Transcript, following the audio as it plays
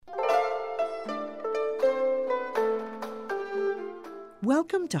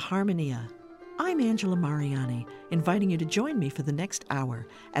Welcome to Harmonia. I'm Angela Mariani, inviting you to join me for the next hour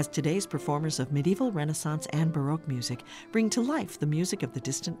as today's performers of medieval, Renaissance, and Baroque music bring to life the music of the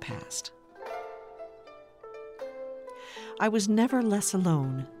distant past. I was never less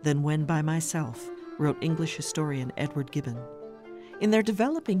alone than when by myself, wrote English historian Edward Gibbon. In their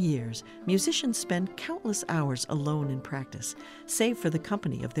developing years, musicians spend countless hours alone in practice, save for the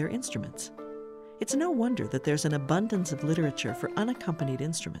company of their instruments. It's no wonder that there's an abundance of literature for unaccompanied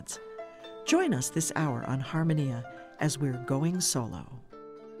instruments. Join us this hour on Harmonia as we're going solo.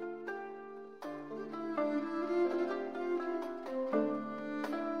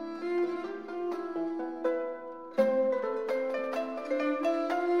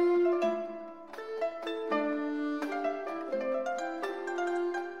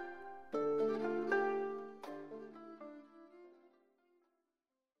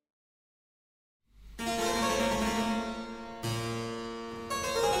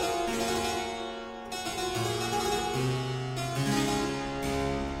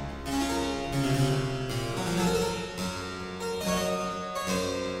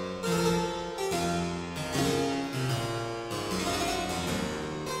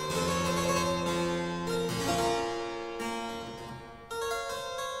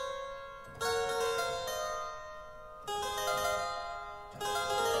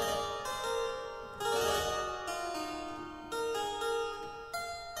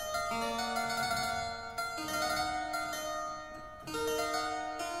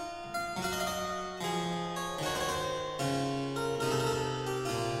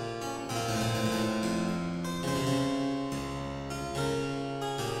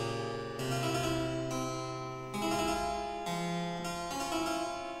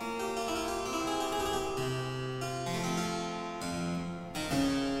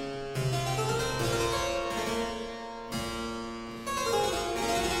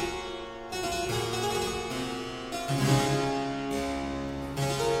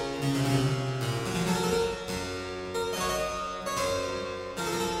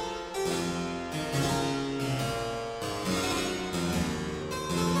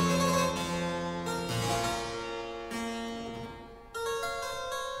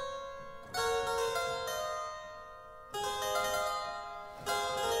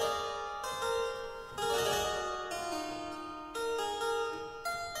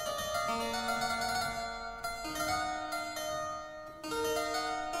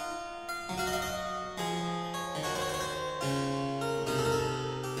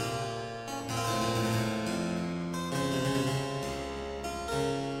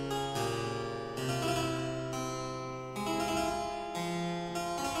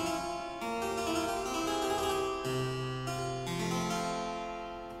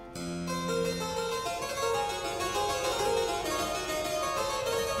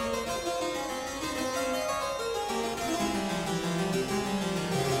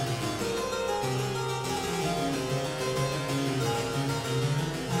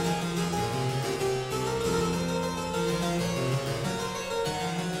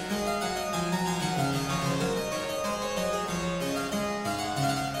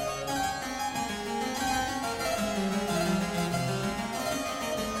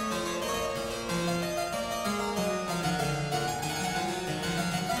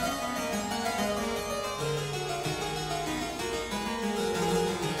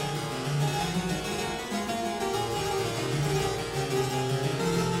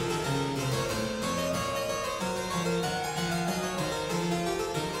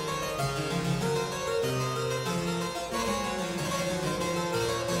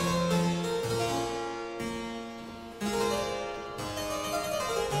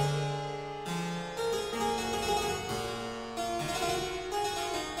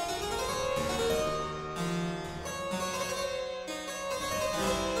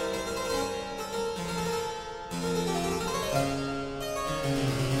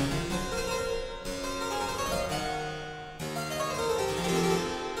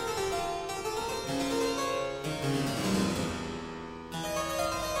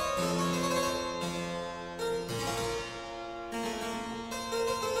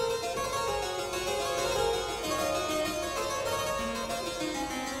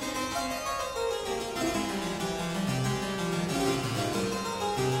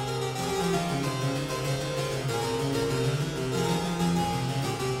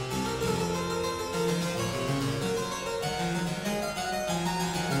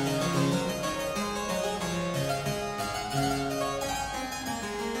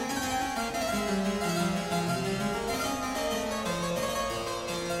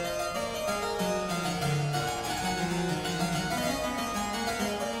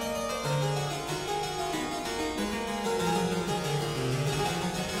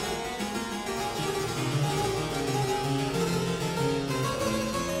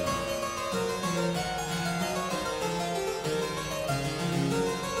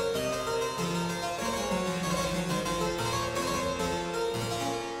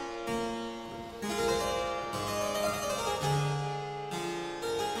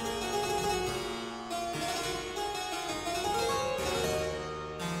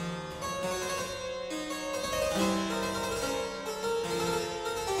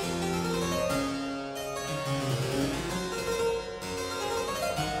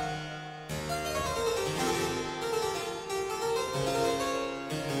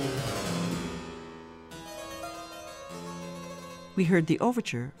 We heard the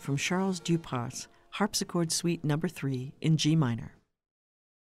overture from Charles Dupar's Harpsichord Suite No. 3 in G minor.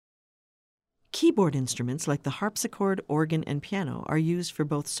 Keyboard instruments like the harpsichord, organ, and piano are used for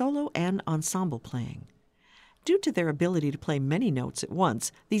both solo and ensemble playing. Due to their ability to play many notes at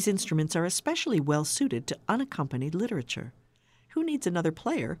once, these instruments are especially well suited to unaccompanied literature. Who needs another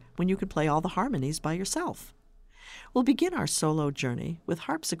player when you can play all the harmonies by yourself? We'll begin our solo journey with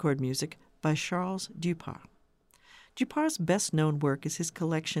harpsichord music by Charles Dupart. Dupart's best-known work is his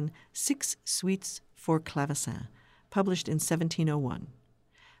collection Six Suites for Clavecin, published in 1701.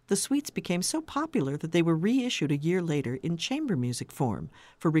 The suites became so popular that they were reissued a year later in chamber music form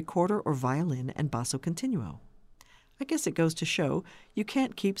for recorder or violin and basso continuo. I guess it goes to show you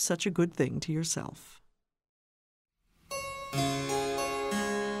can't keep such a good thing to yourself.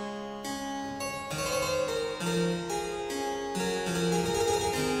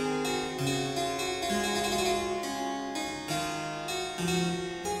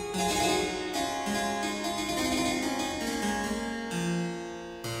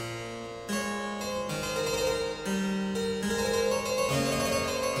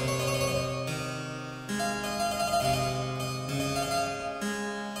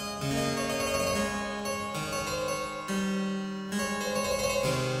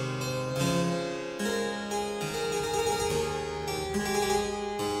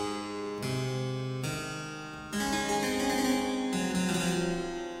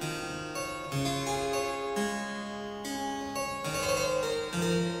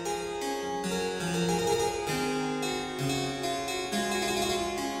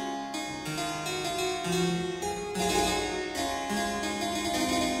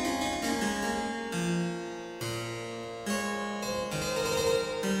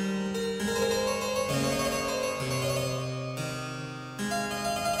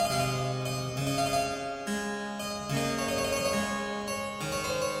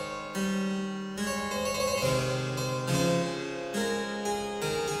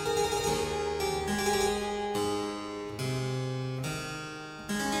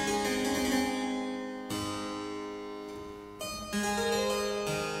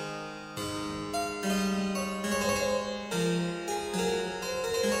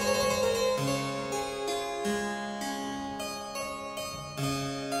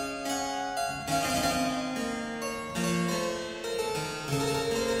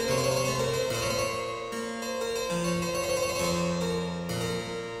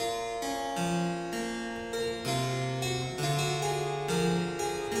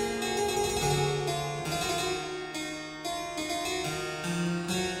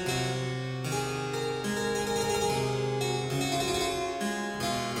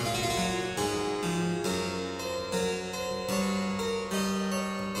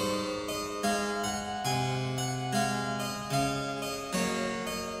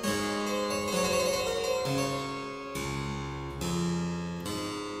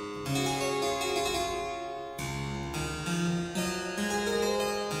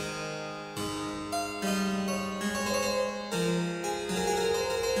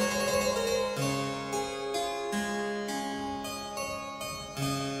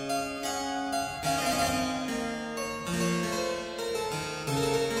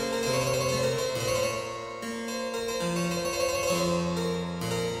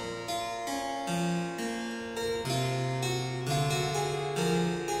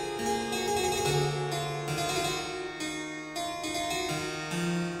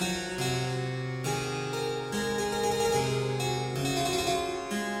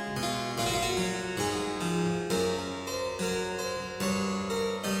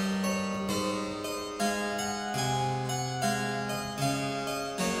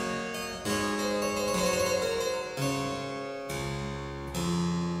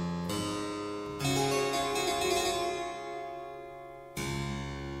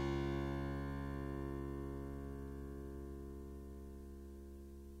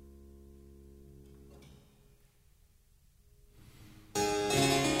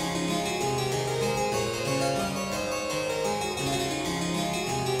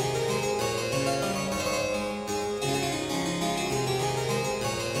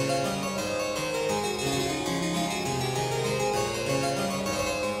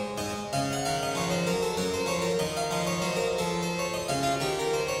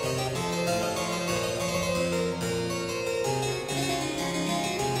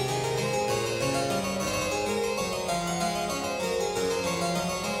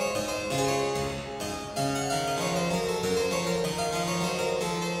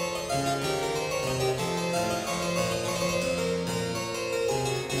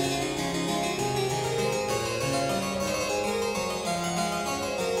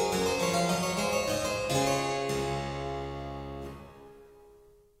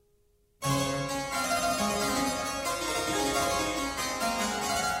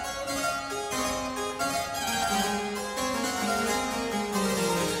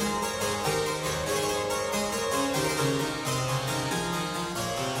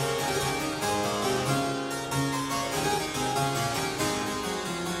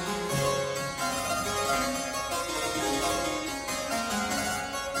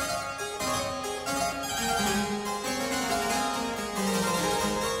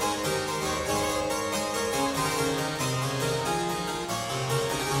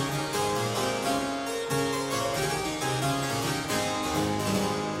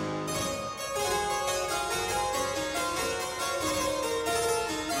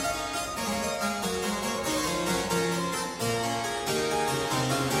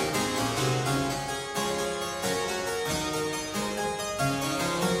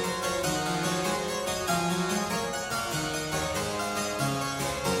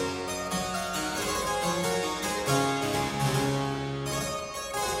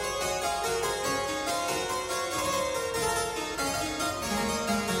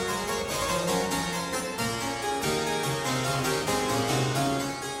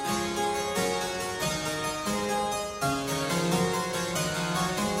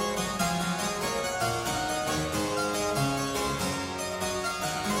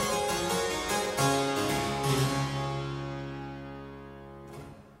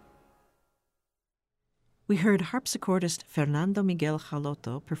 We heard harpsichordist Fernando Miguel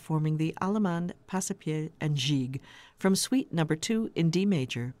Jaloto performing the Allemande, Passepied, and Gigue from Suite No. 2 in D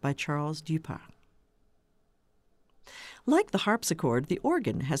major by Charles Dupas. Like the harpsichord, the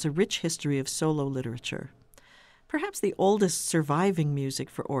organ has a rich history of solo literature. Perhaps the oldest surviving music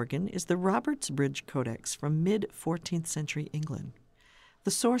for organ is the Robertsbridge Codex from mid-14th century England.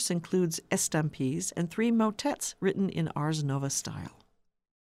 The source includes estampes and 3 motets written in Ars Nova style.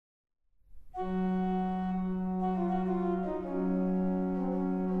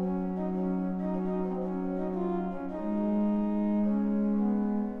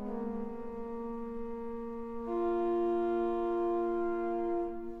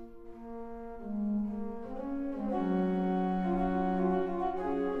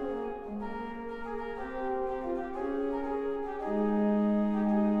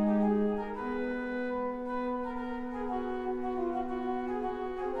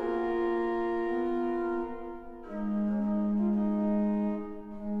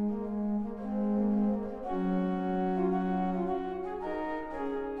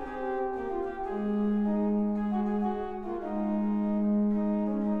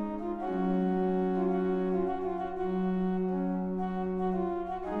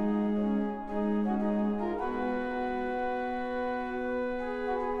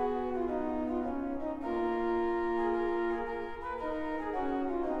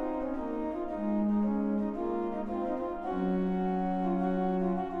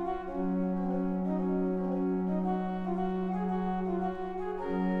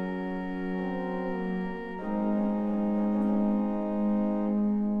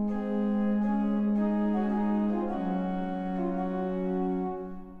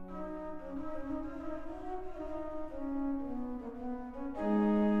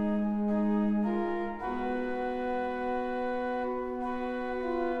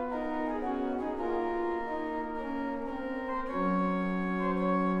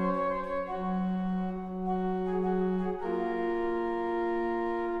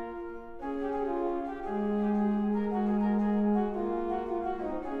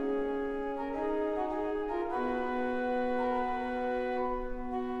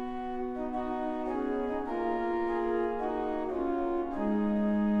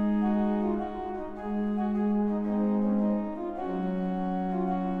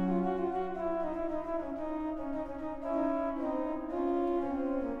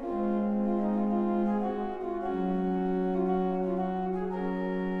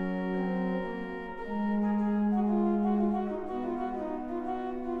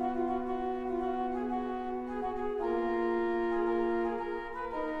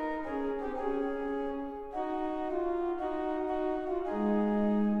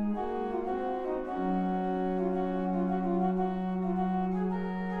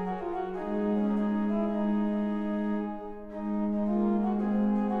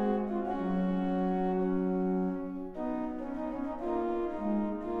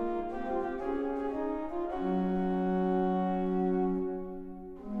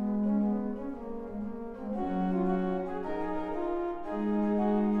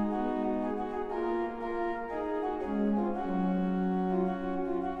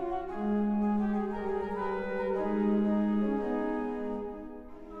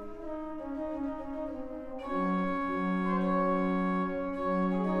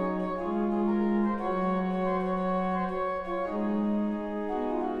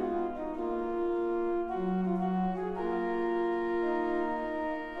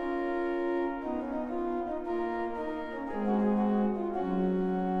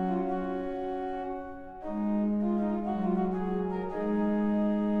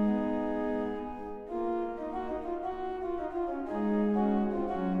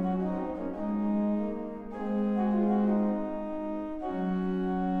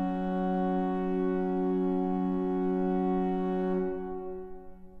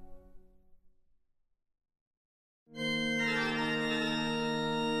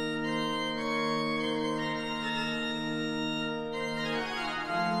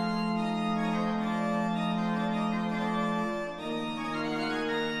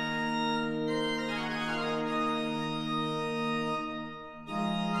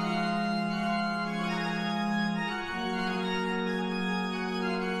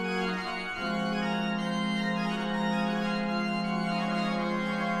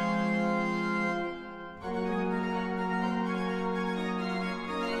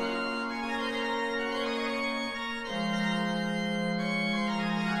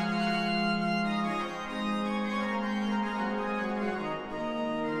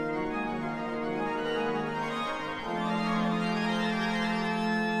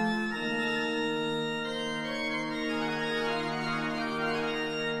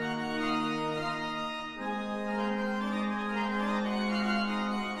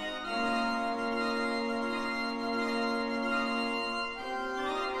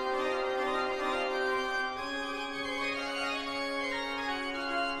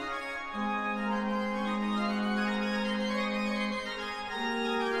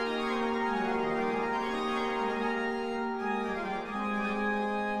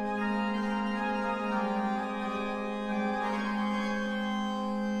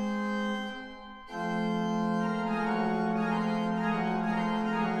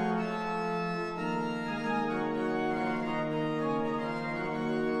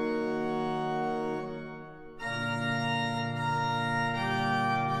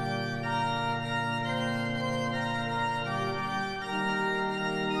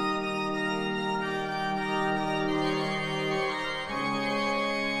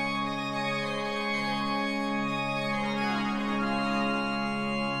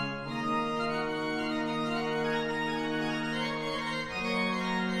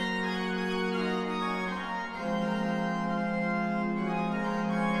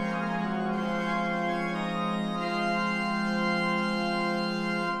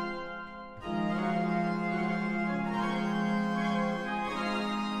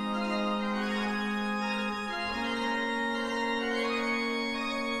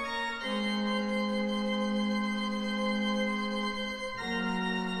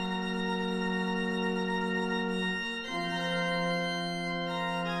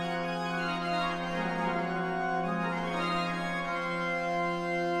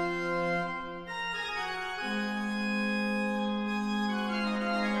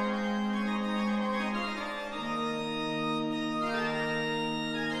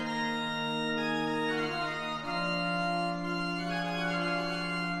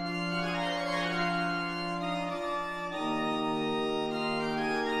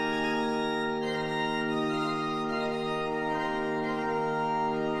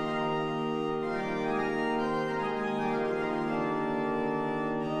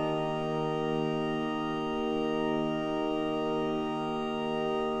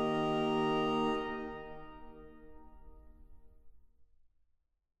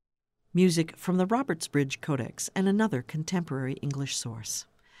 music from the Robertsbridge Codex and another contemporary English source.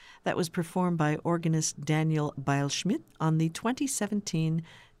 That was performed by organist Daniel Beilschmidt on the 2017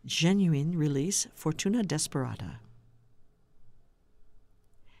 Genuine release Fortuna Desperata.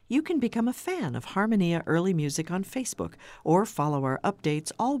 You can become a fan of Harmonia Early Music on Facebook or follow our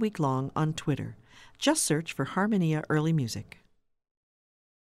updates all week long on Twitter. Just search for Harmonia Early Music.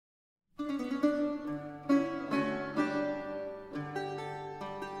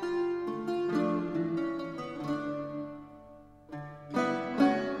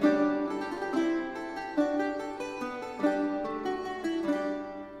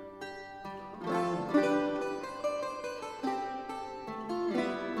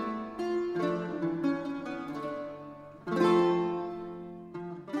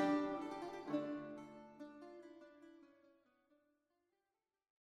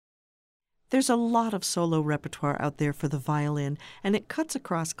 There's a lot of solo repertoire out there for the violin, and it cuts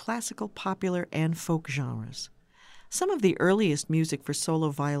across classical, popular, and folk genres. Some of the earliest music for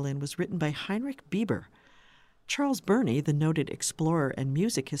solo violin was written by Heinrich Bieber. Charles Burney, the noted explorer and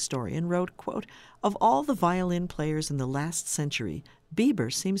music historian, wrote, quote, "Of all the violin players in the last century,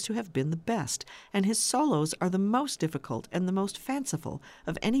 Bieber seems to have been the best, and his solos are the most difficult and the most fanciful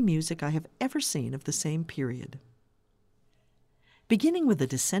of any music I have ever seen of the same period." Beginning with a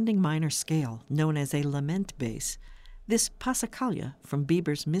descending minor scale known as a lament bass, this passacaglia from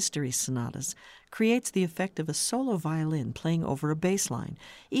Bieber's Mystery Sonatas creates the effect of a solo violin playing over a bass line,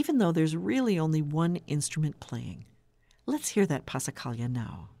 even though there's really only one instrument playing. Let's hear that passacaglia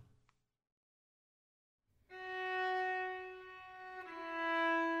now.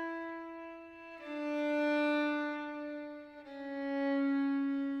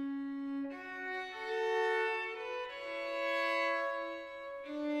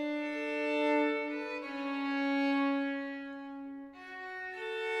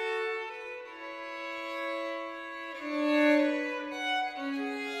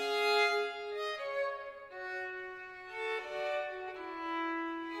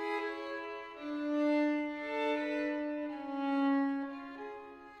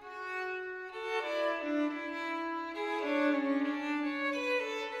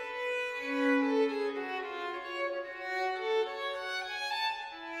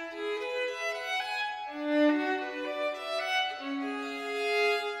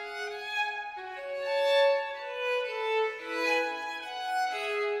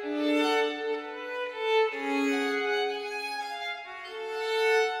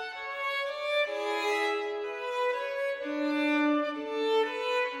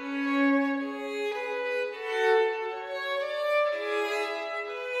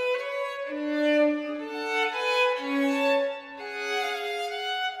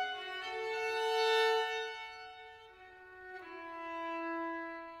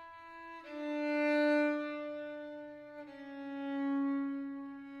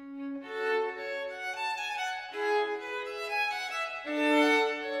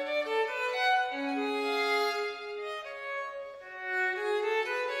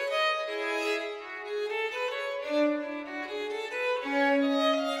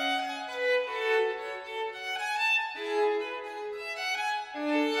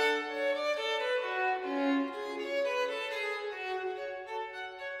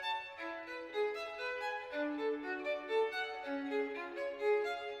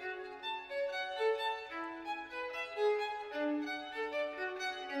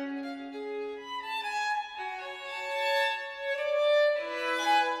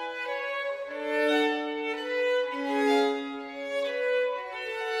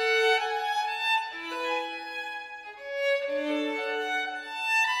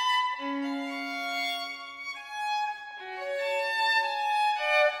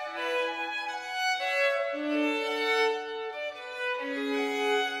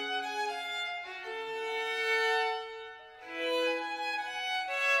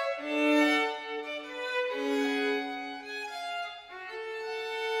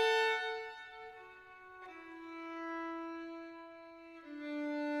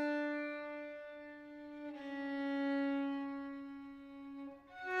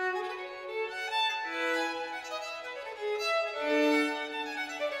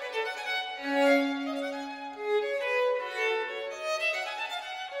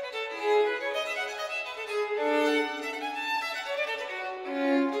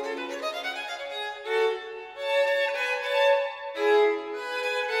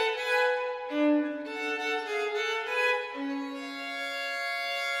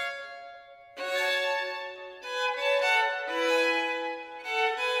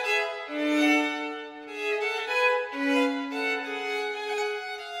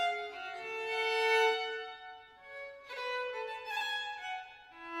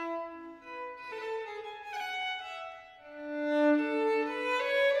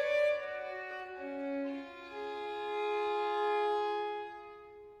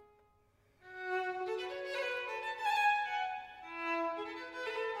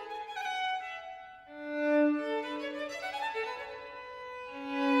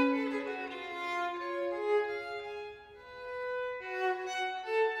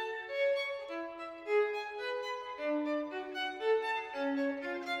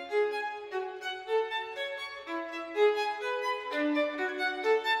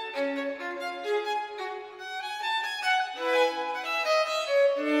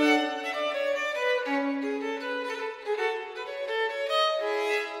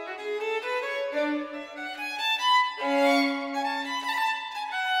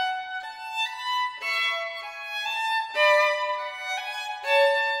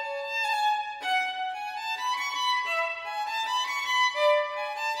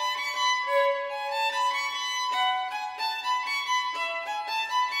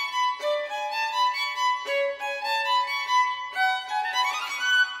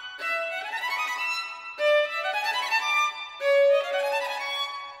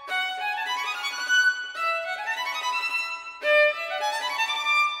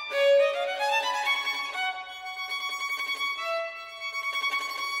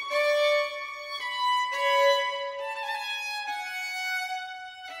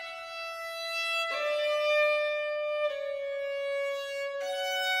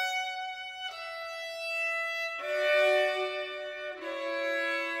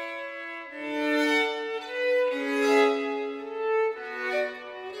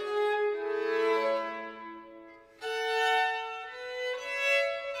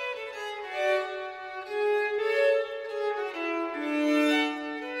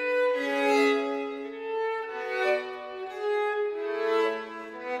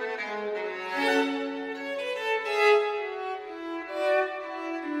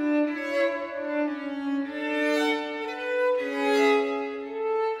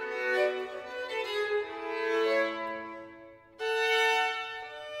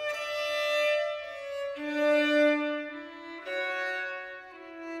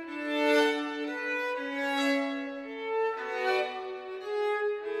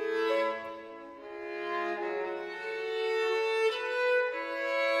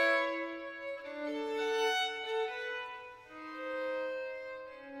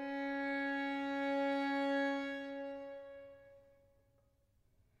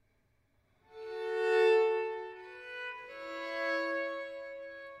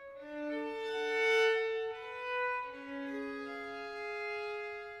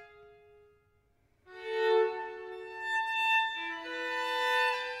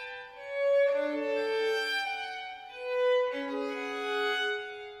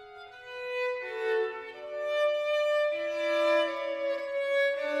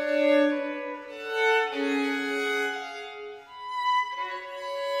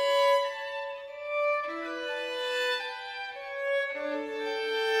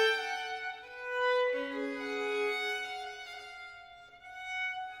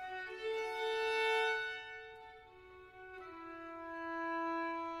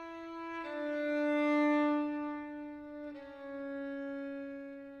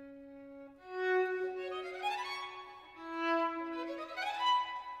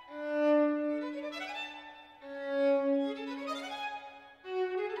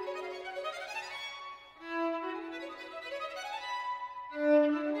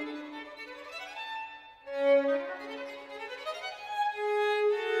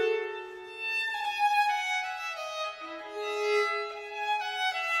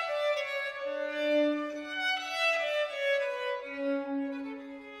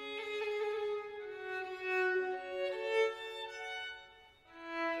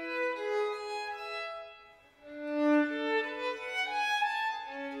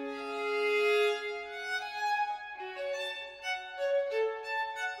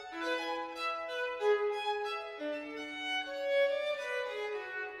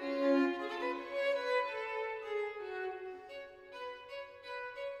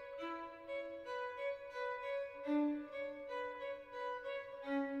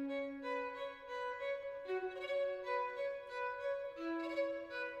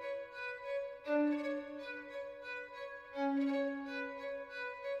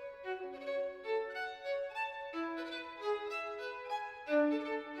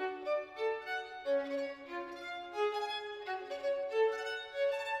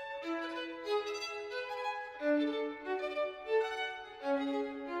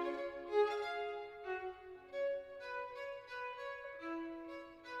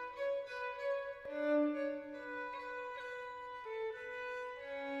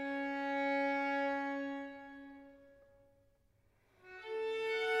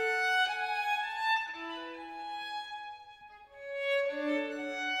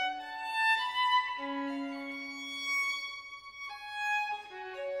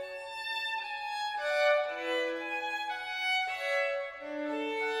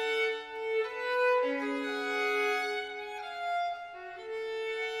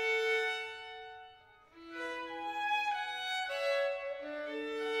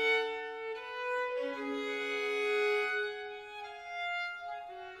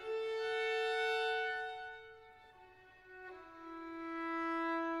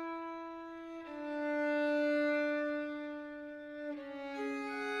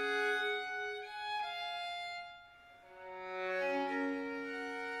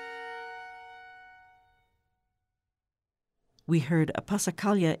 We heard a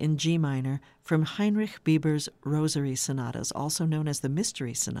Passacaglia in G minor from Heinrich Bieber's Rosary Sonatas, also known as the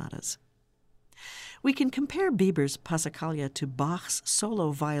Mystery Sonatas. We can compare Bieber's Passacaglia to Bach's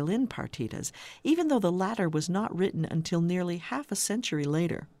solo violin partitas, even though the latter was not written until nearly half a century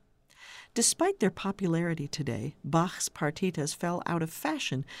later. Despite their popularity today, Bach's partitas fell out of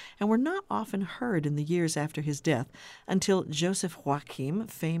fashion and were not often heard in the years after his death until Joseph Joachim,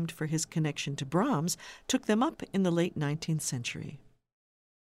 famed for his connection to Brahms, took them up in the late 19th century.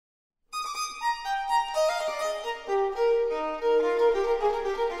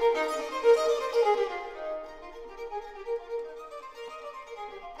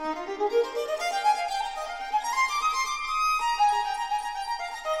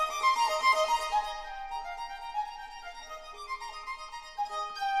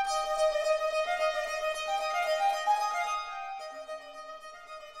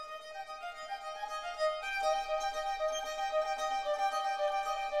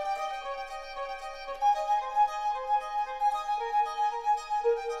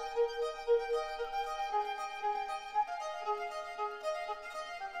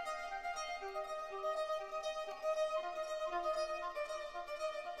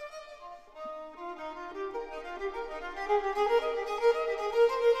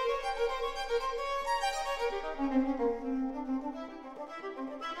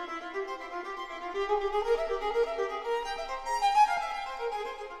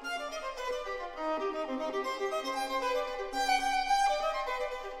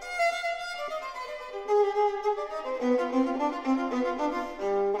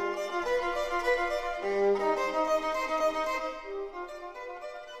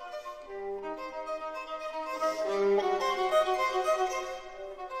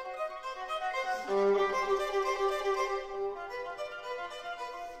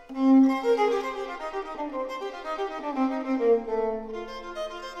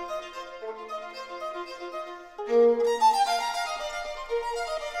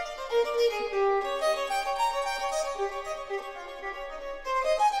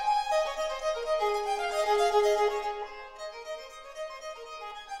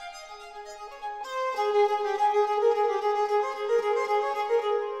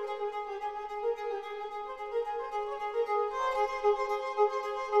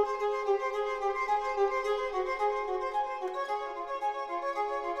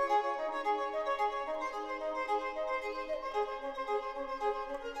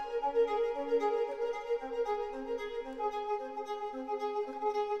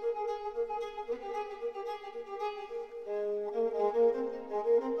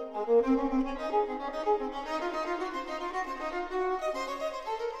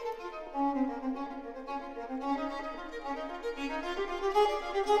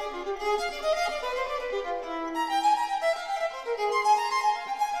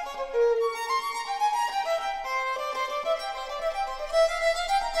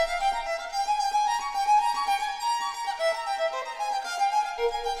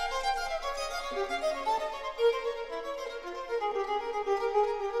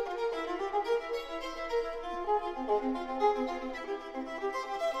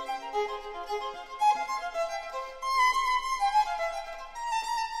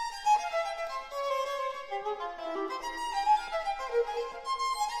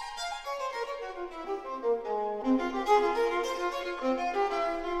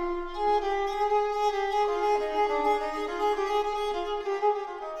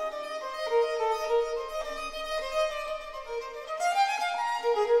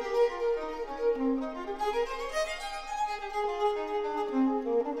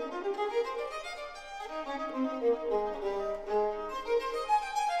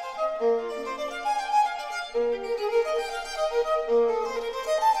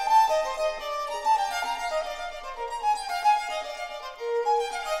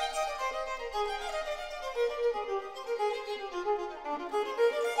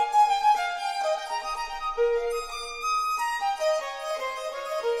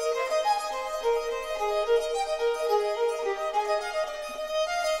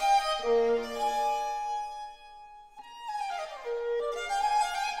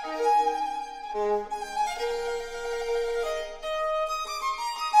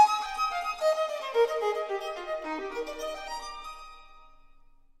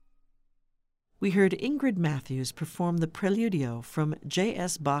 We heard Ingrid Matthews perform the Preludio from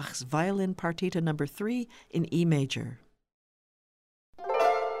J.S. Bach's Violin Partita No. 3 in E major.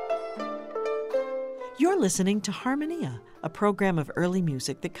 You're listening to Harmonia, a program of early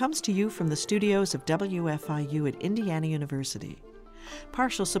music that comes to you from the studios of WFIU at Indiana University.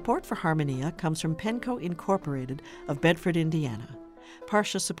 Partial support for Harmonia comes from Penco Incorporated of Bedford, Indiana.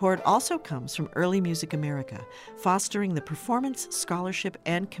 Partial support also comes from Early Music America, fostering the performance, scholarship,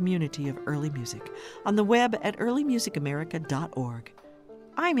 and community of early music, on the web at earlymusicamerica.org.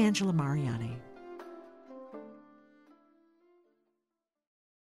 I'm Angela Mariani.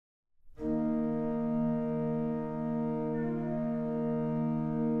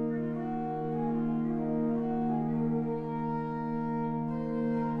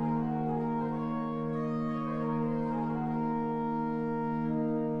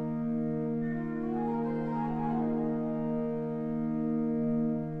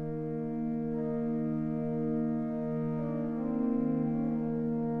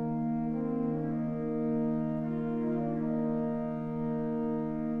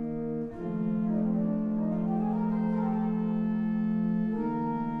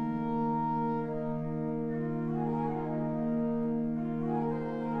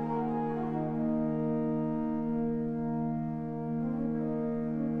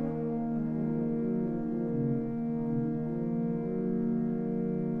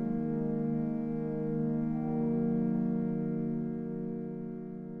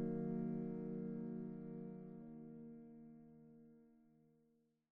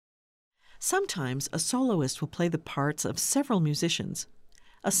 Sometimes a soloist will play the parts of several musicians.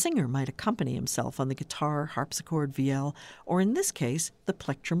 A singer might accompany himself on the guitar, harpsichord, viol, or in this case, the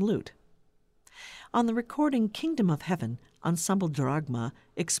plectrum lute. On the recording Kingdom of Heaven, Ensemble Dragma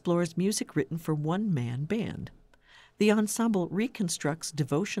explores music written for one-man band. The ensemble reconstructs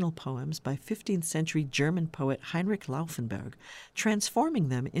devotional poems by 15th century German poet Heinrich Laufenberg, transforming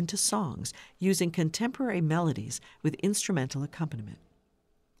them into songs using contemporary melodies with instrumental accompaniment.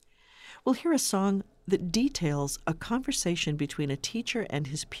 We'll hear a song that details a conversation between a teacher and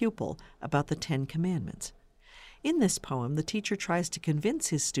his pupil about the Ten Commandments. In this poem, the teacher tries to convince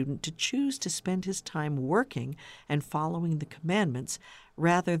his student to choose to spend his time working and following the commandments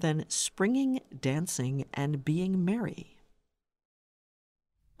rather than springing, dancing, and being merry.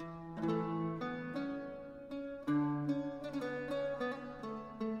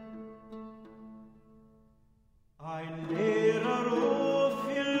 Ein leerer Ruf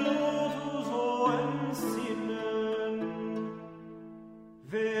will nur so entsinnen,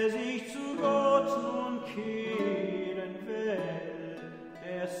 wer sich zu Gott nun kehren will,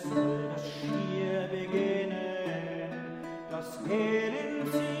 der soll das schier beginnen, das Gehen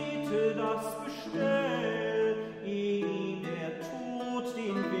zieht das Bestell, ihm der Tod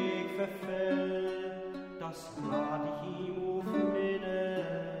den Weg verfällt, das rat ich ihm aufnehmen.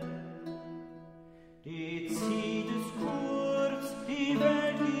 Die Zeit ist kurz, die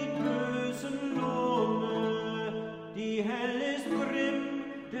Welt geht bösen Lohne, die hell ist grimm,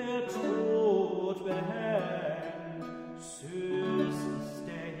 der Tod behängt, süß ist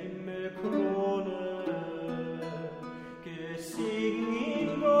der Himmel Krone. Gesegnet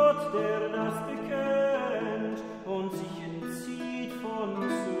ihn Gott, der das bekennt und sich entzieht von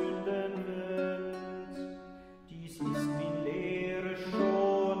Sündenwind. Dies ist wie leere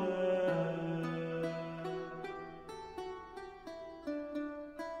Schone.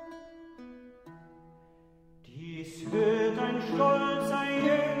 Dies hört ein stolzer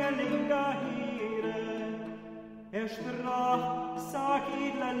Jüngerling daher. Er sprach, sag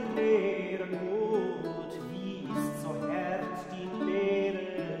edler Lehrer, gut, wie ist so hart die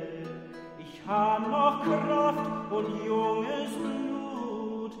Lehre? Ich hab noch Kraft und junges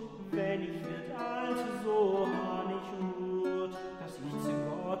Blut, wenn ich wird alt, so hab ich Mut, dass ich zu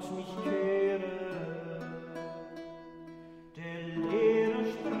Gott mich kehre. Der Lehrer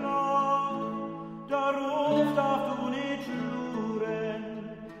sprach, darauf darfst du nicht luren,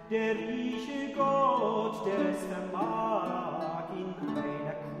 der rieche Gott, der es vermag in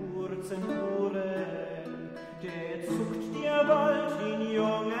einer kurzen Uhren, der zuckt dir bald den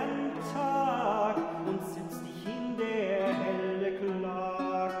jungen Tag und setzt dich in der helle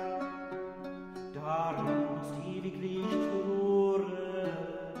Klag. Darum musst ewiglich verloren.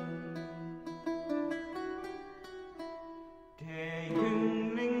 Der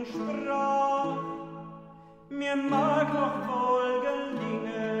Jüngling sprach, mir mag noch wohl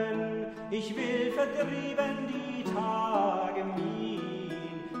gelingen, ich will vertrieben die Tage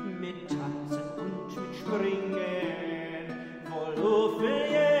min, mit Tanzen und mit Springen. Wohl will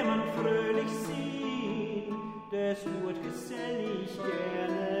jemand fröhlich sehen, des Mut gesellig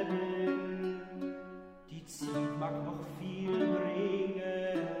gerne bin. Die Zeit mag noch viel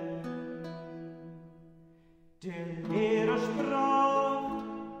bringen. Der Lehrer sprach,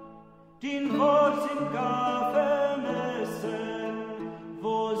 den Wort sind gar vermessen,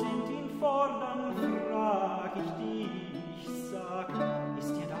 wo sind ihn fordern, frag ich dich, sag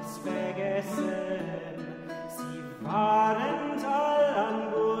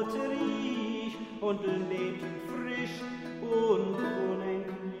und lebten frisch und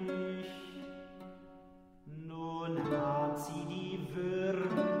unendlich. Nun hat sie die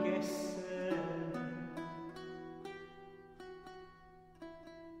Würmer gegessen.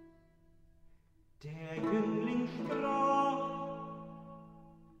 Der Jüngling sprach,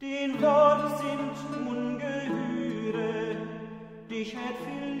 den Wort sind Ungeheure, dich hätt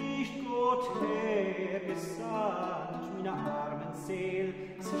vielleicht Gott hergesandt, meine armen Seel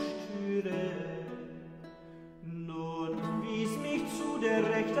zerstöre. Nun wies mich zu der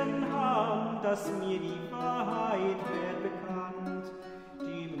rechten Hand, dass mir die Wahrheit werd bekannt,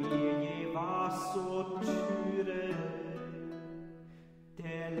 die mir je war so türe.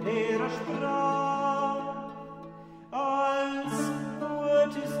 Der Lehrer sprach, als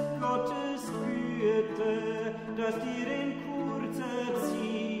gut ist Gottes Güte, dass dir in kurzer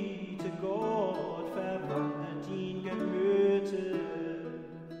Zeit Gott verwandelt ihn Gemüte.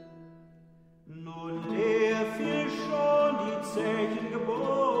 Nun lehr viel schon die Zeichen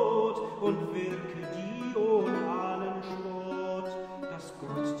Gebot und wirke die ohne allen Spott, dass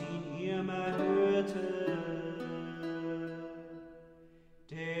Gott ihn immer hörte.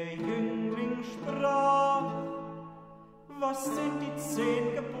 Der Jüngling sprach, was sind die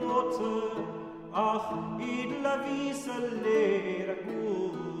 10 Gebote? Ach, edler Wiese, Lehrer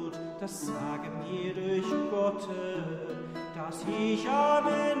gut, das sage mir durch Gott, dass ich am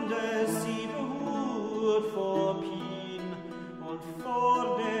Ende sie behut vor Pien und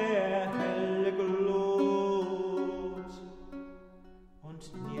vor der helle Glut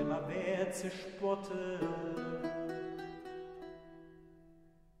und nimmer wer zerspotte.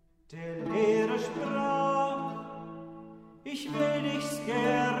 Der Lehrer sprach, ich will dich's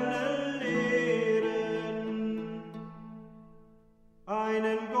gerne lehren.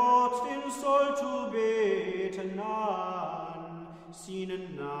 Einen Gott, den sollst du beten an,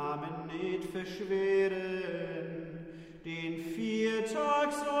 seinen Namen nicht verschweren. Den 4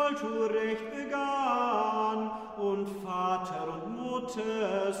 Tag sollst du recht begann, und Vater und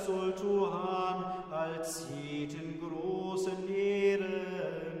Mutter sollst du han, als jeden großen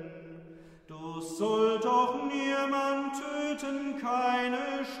Ehren. Du sollt doch niemand töten,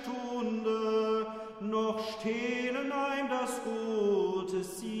 keine Stunde, noch stehlen einem das Gute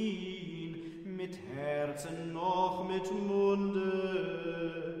sehen, mit Herzen noch mit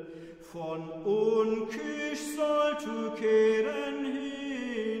Munde. Von Unküch sollt du kehren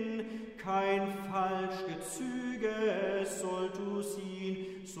hin, kein falsch Gezüge sollt du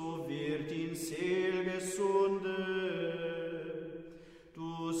sehen, so wird in Seel gesunde.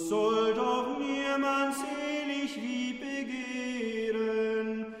 Du sollt auch niemand selig wie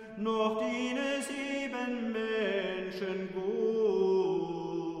begehren, noch dienes eben Menschen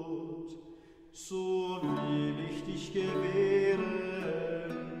gut. So will ich dich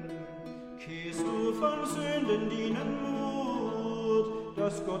gewähren, kehrst du von Sünden dienen Mut,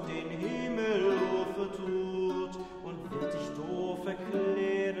 dass Gott den Himmel vertut und wird dich doof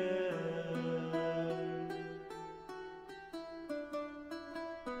erklären.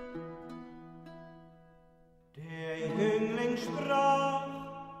 Sprach,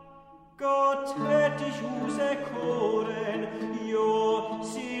 Gott hätt dich auserkoren, jo,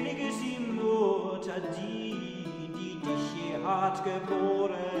 selig ist die Mutter, die dich je hat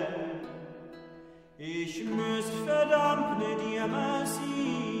geboren. Ich müsst verdammne dir mal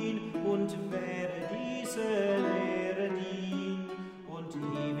sehen und wäre diese Lehre dien und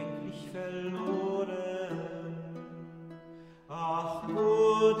ewiglich verloren. Ach,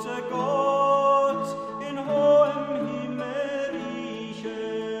 guter Gott, in hohem Himmel rieche,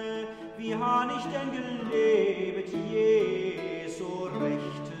 wie han ich denn gelebt, je so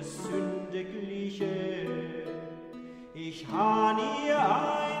rechte Sünde gliche. Ich han ihr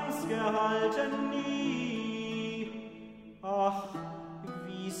eins gehalten nie, ach,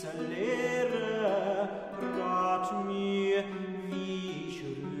 wiese Lehre, rat mir, wie ich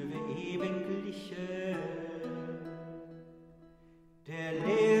rübe ewigliche. Der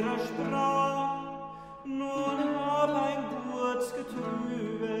Lehrer sprach, nun hab ein Gurts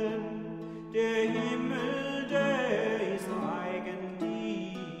getrüben, der Himmel, der ist eigen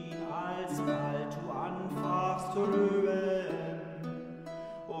dien, alsbald du anfachst rüben.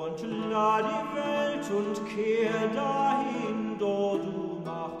 Und la die Welt und kehr dahin, do du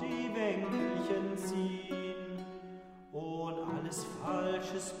mach die Wänkchen ziehen und alles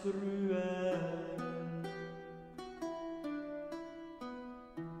Falsches brühen.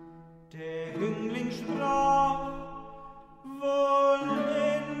 Der Jüngling sprach, wohl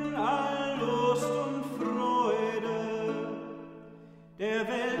in all Lust und Freude, der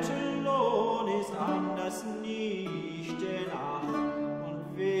Weltenlohn anders nicht, denn ach und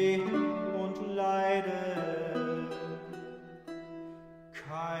weh und Leid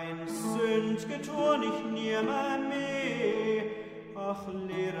immer mehr. Ach,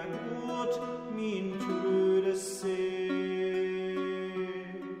 lehre gut, mein trüdes See.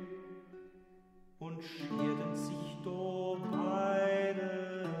 Und schierten sich do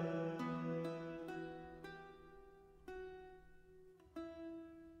beide.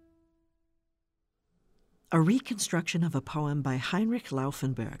 A reconstruction of a poem by Heinrich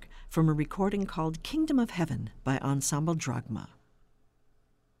Laufenberg from a recording called Kingdom of Heaven by Ensemble Dragma.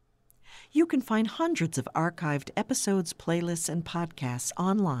 You can find hundreds of archived episodes, playlists, and podcasts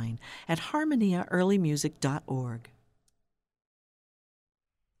online at harmoniaearlymusic.org.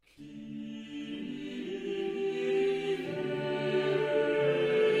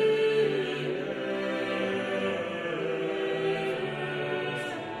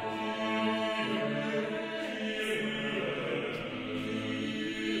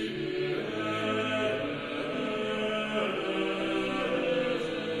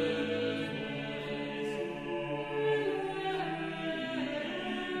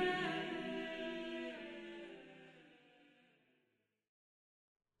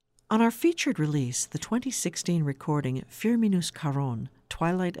 On our featured release, the 2016 recording Firminus Charon,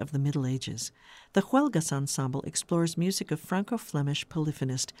 Twilight of the Middle Ages, the Huelgas Ensemble explores music of Franco-Flemish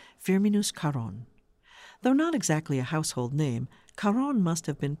polyphonist Firminus Charon. Though not exactly a household name, Charon must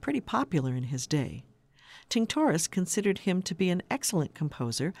have been pretty popular in his day. Tinctoris considered him to be an excellent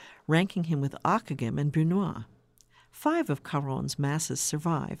composer, ranking him with Ockeghem and Brunois. 5 of Charon's masses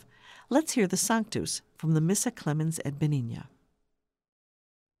survive. Let's hear the Sanctus from the Missa Clemens et Benigna.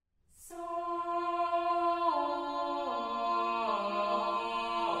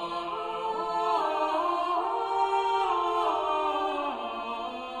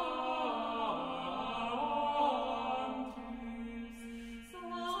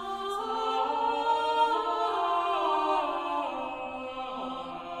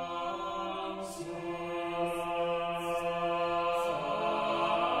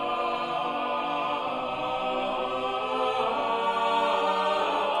 Oh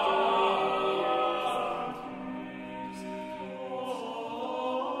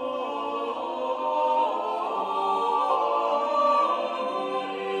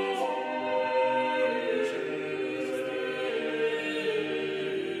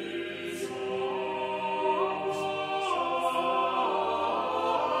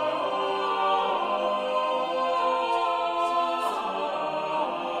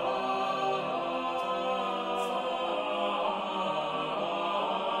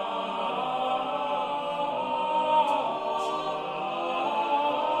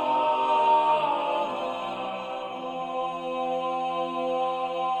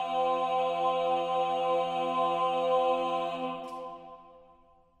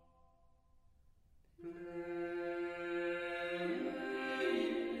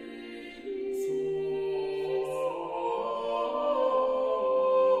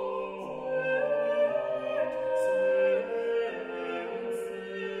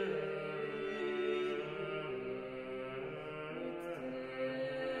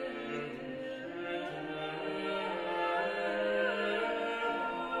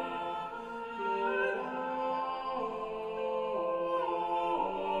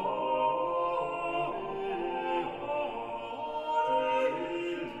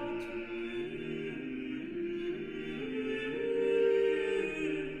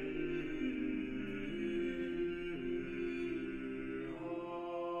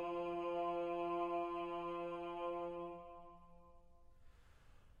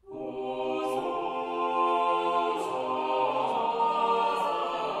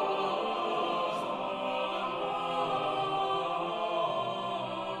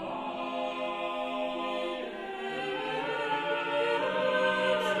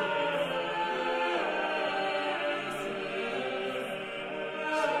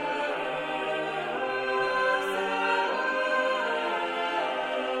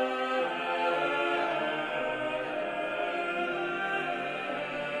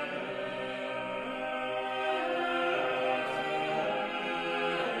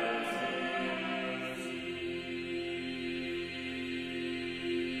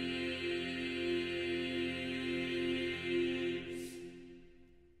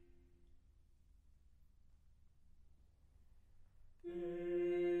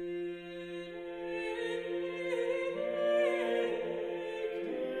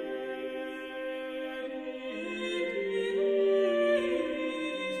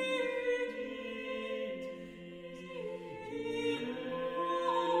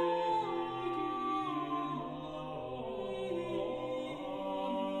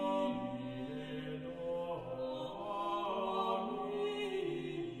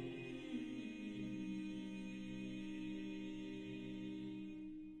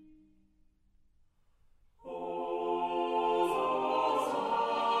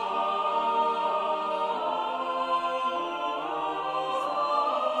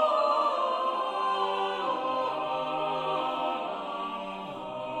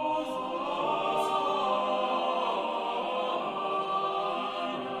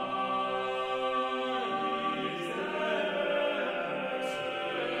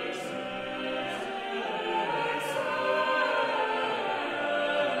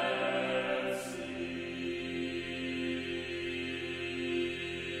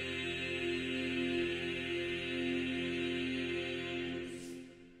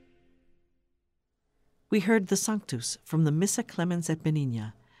We heard the Sanctus from the Missa Clemens et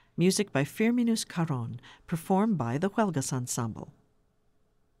Benigna, music by Firminus Caron, performed by the Huelgas Ensemble.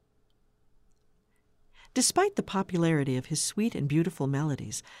 Despite the popularity of his sweet and beautiful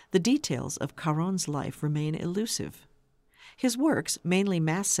melodies, the details of Caron's life remain elusive. His works, mainly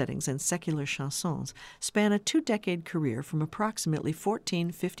mass settings and secular chansons, span a two-decade career from approximately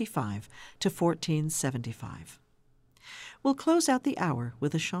 1455 to 1475. We'll close out the hour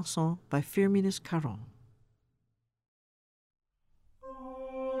with a chanson by Firminus Caron.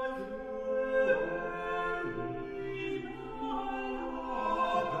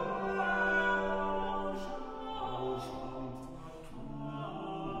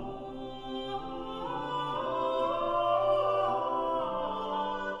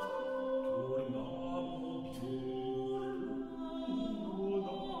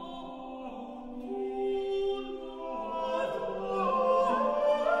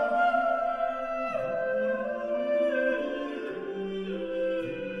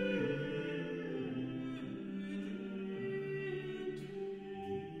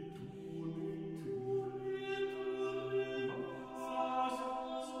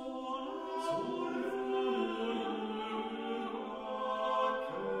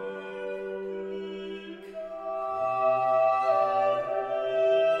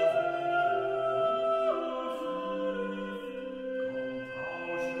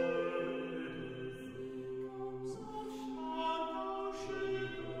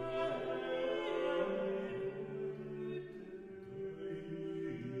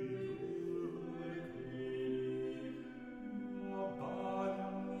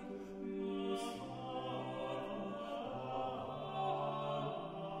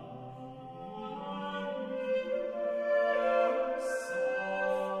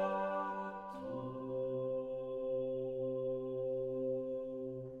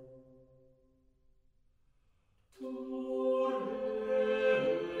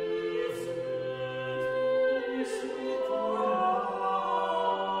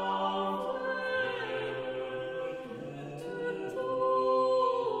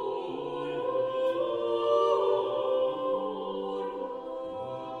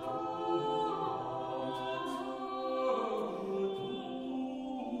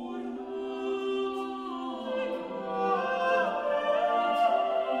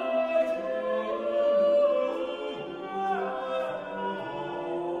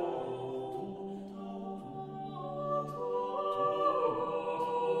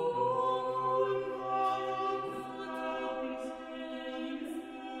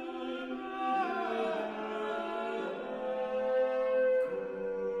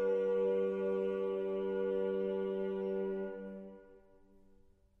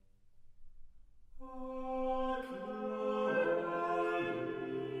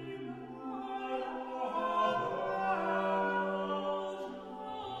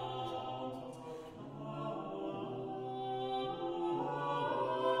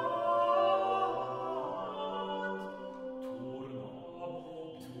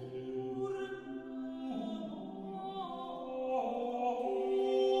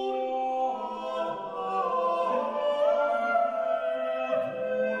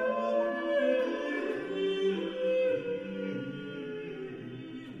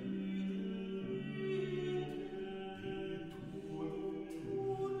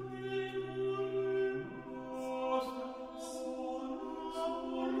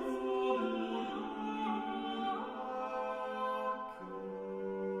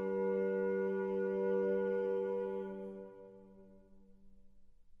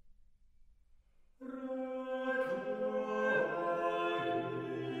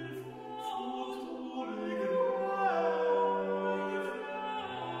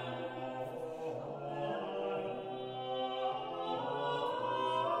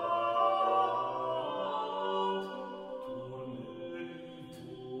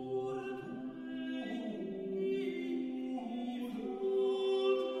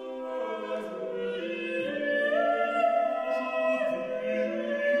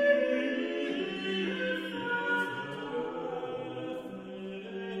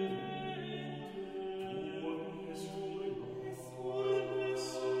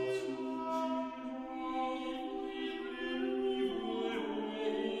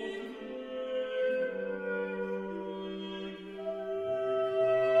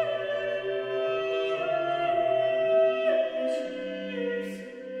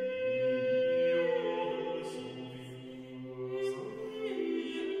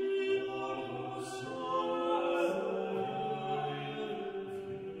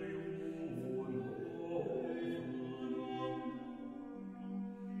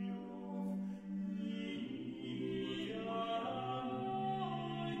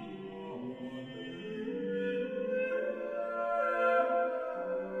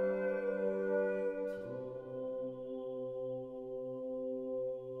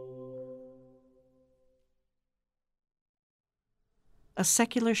 a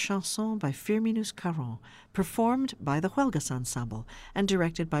secular chanson by Firminus Caron, performed by the Huelgas Ensemble and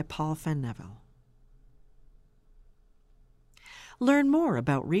directed by Paul van Nevel. Learn more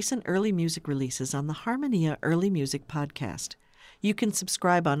about recent early music releases on the Harmonia Early Music podcast. You can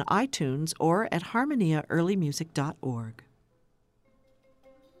subscribe on iTunes or at harmoniaearlymusic.org.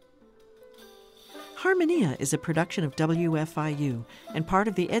 Harmonia is a production of WFIU and part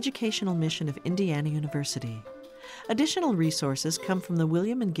of the educational mission of Indiana University. Additional resources come from the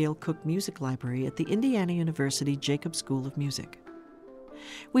William and Gail Cook Music Library at the Indiana University Jacobs School of Music.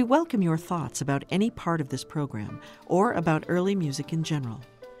 We welcome your thoughts about any part of this program or about early music in general.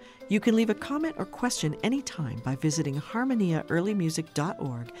 You can leave a comment or question anytime by visiting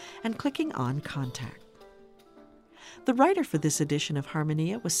harmoniaearlymusic.org and clicking on Contact. The writer for this edition of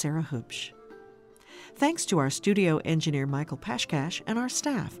Harmonia was Sarah Hubsch. Thanks to our studio engineer Michael Pashkash and our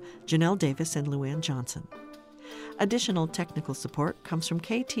staff, Janelle Davis and Luann Johnson. Additional technical support comes from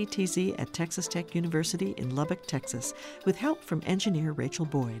KTTZ at Texas Tech University in Lubbock, Texas, with help from engineer Rachel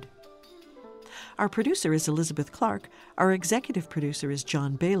Boyd. Our producer is Elizabeth Clark, our executive producer is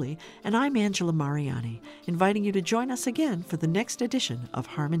John Bailey, and I'm Angela Mariani, inviting you to join us again for the next edition of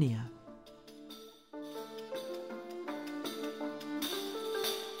Harmonia.